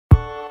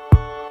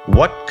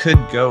What could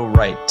go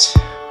right?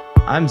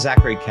 I'm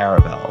Zachary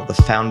Karabell, the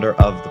founder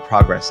of the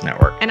Progress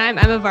Network. And I'm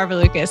Emma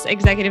Varvaloucas,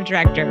 Executive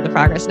Director of the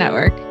Progress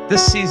Network.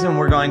 This season,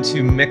 we're going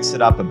to mix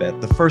it up a bit.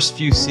 The first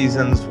few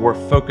seasons were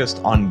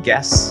focused on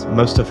guests,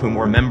 most of whom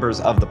were members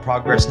of the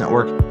Progress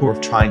Network, who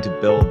are trying to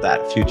build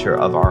that future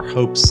of our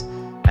hopes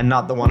and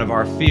not the one of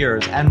our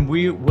fears. And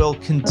we will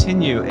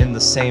continue in the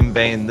same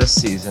vein this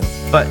season.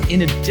 But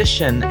in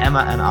addition,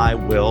 Emma and I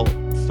will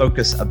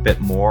focus a bit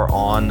more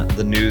on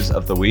the news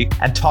of the week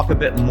and talk a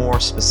bit more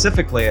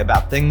specifically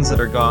about things that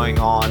are going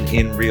on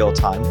in real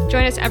time.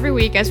 Join us every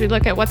week as we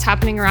look at what's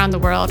happening around the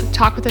world,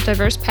 talk with a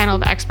diverse panel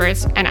of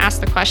experts, and ask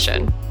the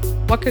question,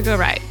 what could go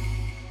right?